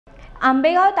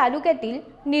आंबेगाव तालुक्यातील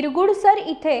निरगुडसर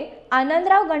इथे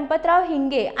आनंदराव गणपतराव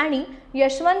हिंगे आणि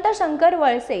यशवंत शंकर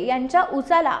वळसे यांच्या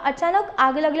ऊसाला अचानक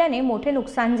आग लागल्याने मोठे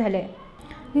नुकसान झाले।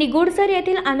 निगुडसर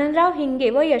येथील आनंदराव हिंगे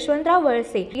व यशवंतराव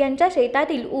वळसे यांच्या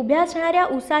शेतातील उभ्या असणाऱ्या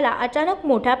ऊसाला अचानक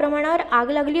मोठ्या प्रमाणावर आग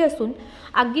लागली असून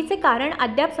आगीचे कारण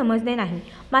अद्याप समजले नाही।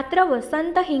 मात्र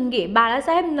वसंत हिंगे,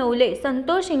 बाळासाहेब नवले,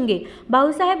 संतोष हिंगे,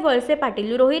 भाऊसाहेब वळसे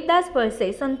पाटील, रोहितदास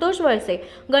वळसे, संतोष वळसे,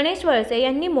 गणेश वळसे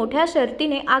यांनी मोठ्या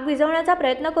शर्तीने आग विझवण्याचा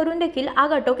प्रयत्न करून देखील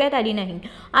आग आटोक्यात आली नाही।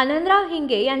 आनंदराव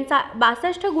हिंगे यांचा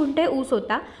 62 गुंठे ऊस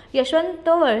होता, यशवंत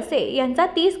वळसे यांचा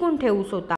 30 गुंठे ऊस होता।